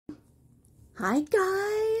Hi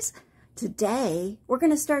guys! Today we're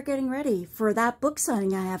going to start getting ready for that book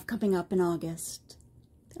signing I have coming up in August.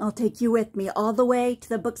 I'll take you with me all the way to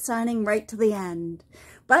the book signing right to the end.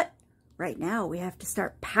 But right now we have to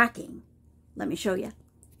start packing. Let me show you.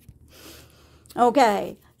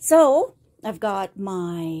 Okay, so I've got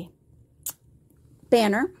my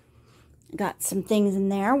banner. Got some things in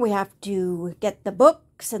there. We have to get the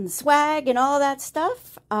books and the swag and all that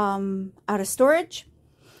stuff out of storage.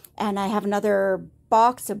 And I have another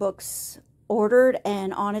box of books ordered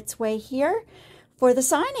and on its way here for the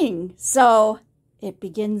signing. So it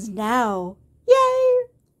begins now. Yay!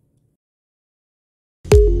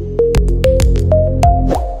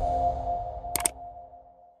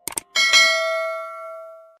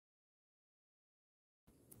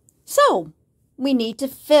 So we need to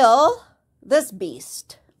fill this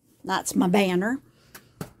beast. That's my banner.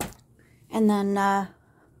 And then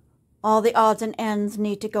all the odds and ends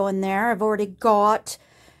need to go in there. I've already got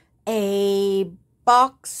a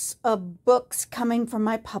box of books coming from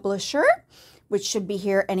my publisher, which should be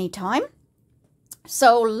here anytime.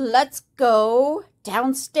 So let's go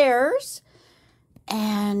downstairs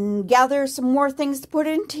and gather some more things to put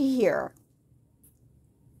into here.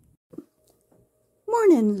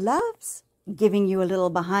 Morning, loves. Giving you a little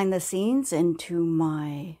behind the scenes into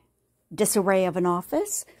my disarray of an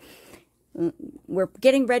office. We're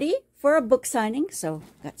getting ready for a book signing, so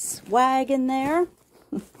got swag in there.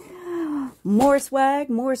 More swag,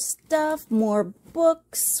 more stuff, more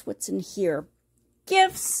books. What's in here?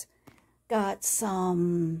 Gifts. Got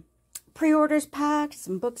some pre-orders packed,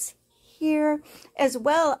 some books here. As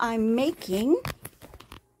well, I'm making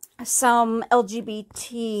some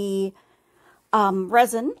LGBT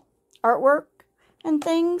resin artwork and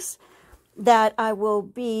things that I will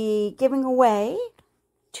be giving away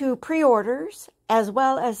to pre-orders, as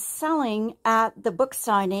well as selling at the book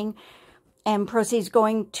signing, and proceeds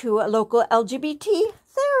going to a local LGBT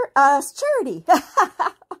charity.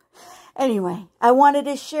 Anyway, I wanted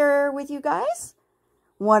to share with you guys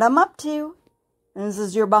what I'm up to. This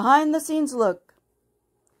is your behind the scenes look.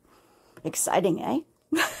 Exciting, eh?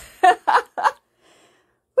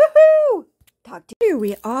 Woohoo! Talk to you. Here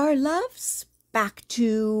we are, loves. Back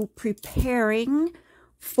to preparing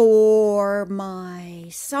for my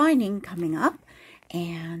signing coming up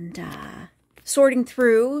and sorting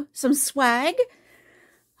through some swag,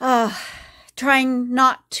 trying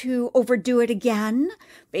not to overdo it again,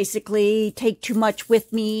 basically take too much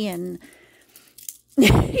with me and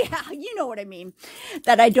yeah, you know what I mean,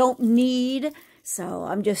 that I don't need. So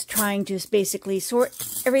I'm just trying to basically sort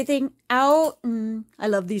everything out. And I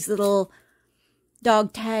love these little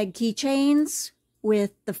dog tag keychains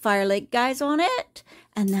with the Fire Lake guys on it.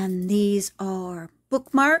 And then these are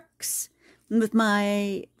bookmarks with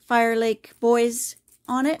my Fire Lake boys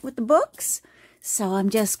on it with the books. So I'm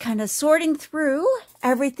just kind of sorting through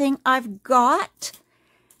everything I've got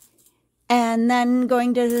and then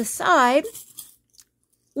going to decide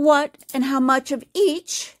what and how much of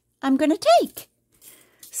each I'm going to take.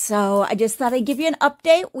 So I just thought I'd give you an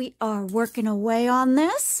update. We are working away on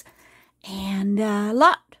this, and a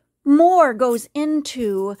lot more goes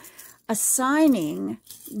into a signing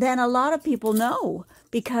than a lot of people know,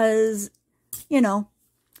 because, you know,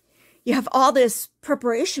 you have all this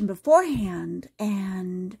preparation beforehand,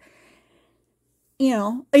 and, you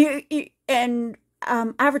know, and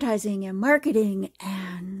advertising and marketing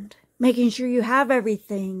and making sure you have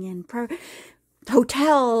everything, and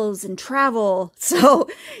hotels and travel. So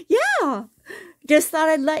yeah, just thought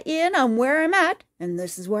I'd let you in on where I'm at, and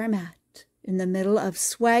this is where I'm at, in the middle of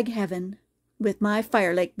swag heaven with my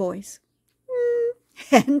Fire Lake boys.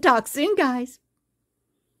 And talk soon, guys.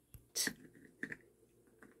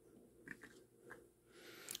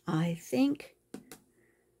 I think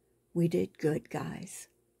we did good, guys.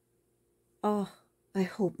 Oh, I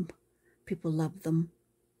hope people love them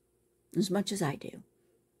as much as I do.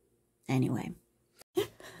 Anyway,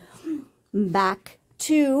 back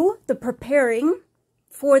to the preparing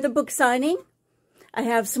for the book signing. I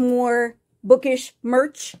have some more bookish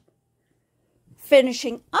merch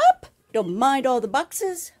finishing up. Don't mind all the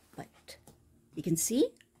boxes, but you can see,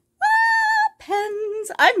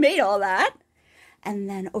 pens. I made all that. And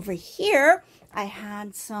then over here, I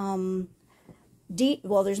had some,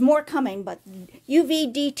 well, there's more coming, but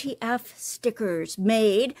UV DTF stickers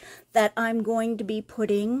made that I'm going to be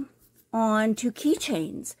putting onto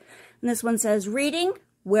keychains. And this one says, reading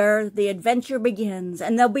where the adventure begins.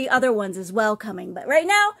 And there'll be other ones as well coming. But right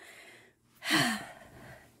now,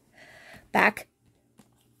 back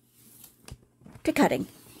to cutting.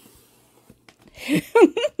 Woo!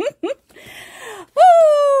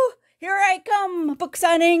 Here I come, book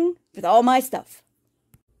signing. with all my stuff.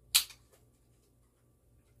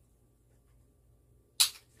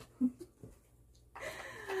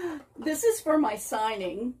 This is for my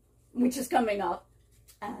signing, which is coming up.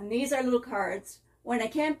 And these are little cards. When I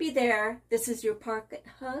can't be there, this is your pocket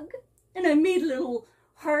hug. And I made little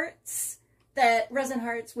hearts, that resin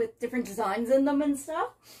hearts with different designs in them and stuff.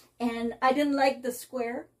 And I didn't like the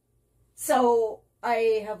square. So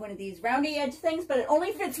I have one of these roundy edge things, but it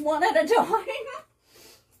only fits one at a time.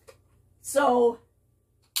 So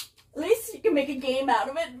at least you can make a game out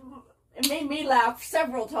of it. It made me laugh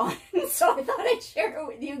several times, so I thought I'd share it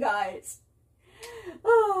with you guys.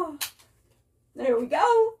 Oh, there we go.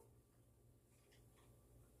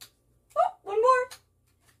 Oh, one more.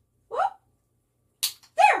 Oh,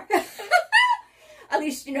 there. At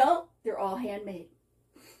least, you know, they're all handmade.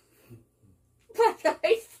 Bye,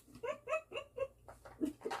 guys.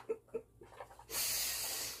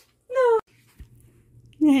 No.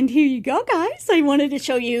 And here you go, guys. I wanted to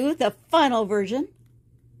show you the final version.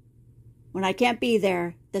 When I can't be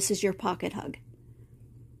there, this is your pocket hug.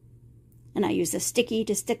 And I use a sticky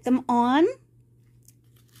to stick them on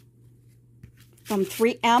from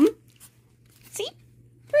 3M. See?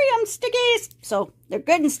 3M stickies. So they're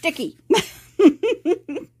good and sticky.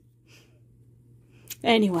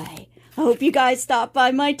 Anyway, I hope you guys stop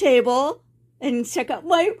by my table and check out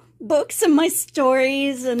my books and my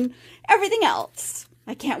stories and everything else.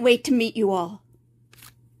 I can't wait to meet you all.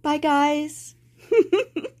 Bye, guys.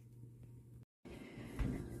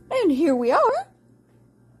 And here we are.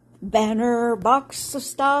 Banner, box of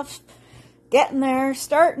stuff. Getting there,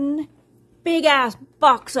 starting. Big ass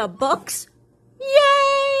box of books.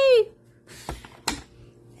 Yay!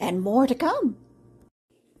 And more to come.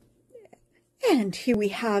 And here we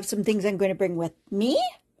have some things I'm going to bring with me.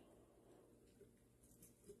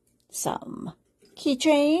 Some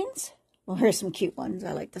keychains. Well, here's some cute ones.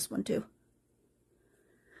 I like this one too.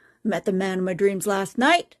 Met the man of my dreams last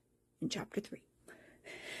night in chapter 3.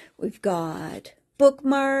 We've got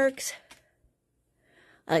bookmarks.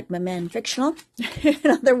 I like my men fictional. And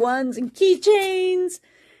other ones and keychains.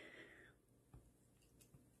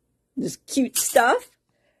 Just cute stuff.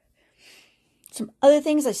 Some other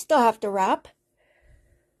things I still have to wrap.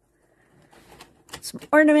 Some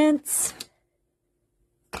ornaments.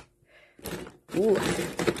 Ooh.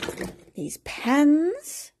 These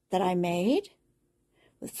pens that I made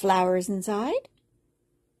with flowers inside.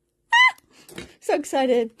 So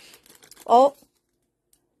excited. Oh,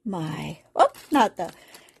 my. Oh, not the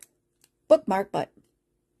bookmark, but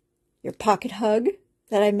your pocket hug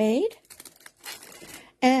that I made.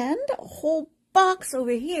 And a whole box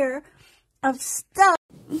over here of stuff.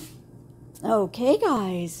 Okay,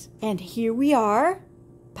 guys. And here we are,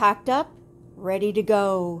 packed up, ready to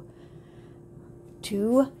go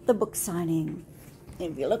to the book signing.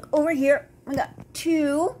 And if you look over here, we got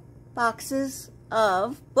 2 boxes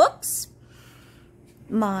of books.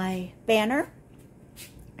 My banner,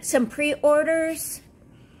 some pre-orders,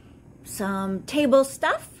 some table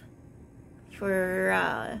stuff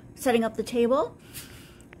for setting up the table,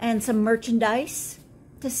 and some merchandise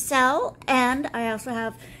to sell. And I also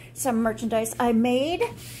have some merchandise I made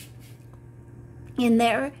in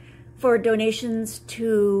there for donations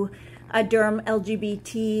to a Durham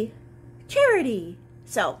LGBT charity.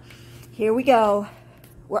 So here we go.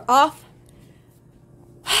 We're off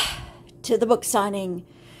to the book signing.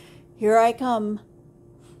 Here I come.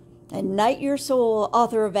 Ignite Your Soul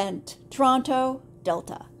author event, Toronto,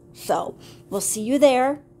 Delta. So we'll see you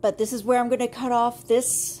there, but this is where I'm going to cut off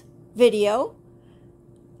this video.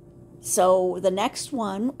 So the next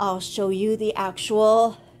one, I'll show you the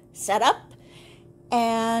actual setup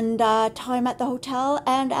and time at the hotel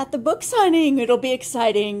and at the book signing. It'll be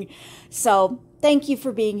exciting. So thank you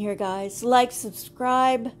for being here, guys. Like,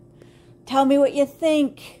 subscribe, tell me what you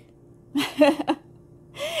think.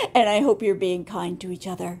 And I hope you're being kind to each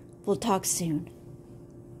other. We'll talk soon.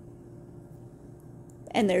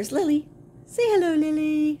 And there's Lily. Say hello,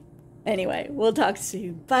 Lily. Anyway, we'll talk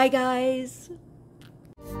soon. Bye, guys.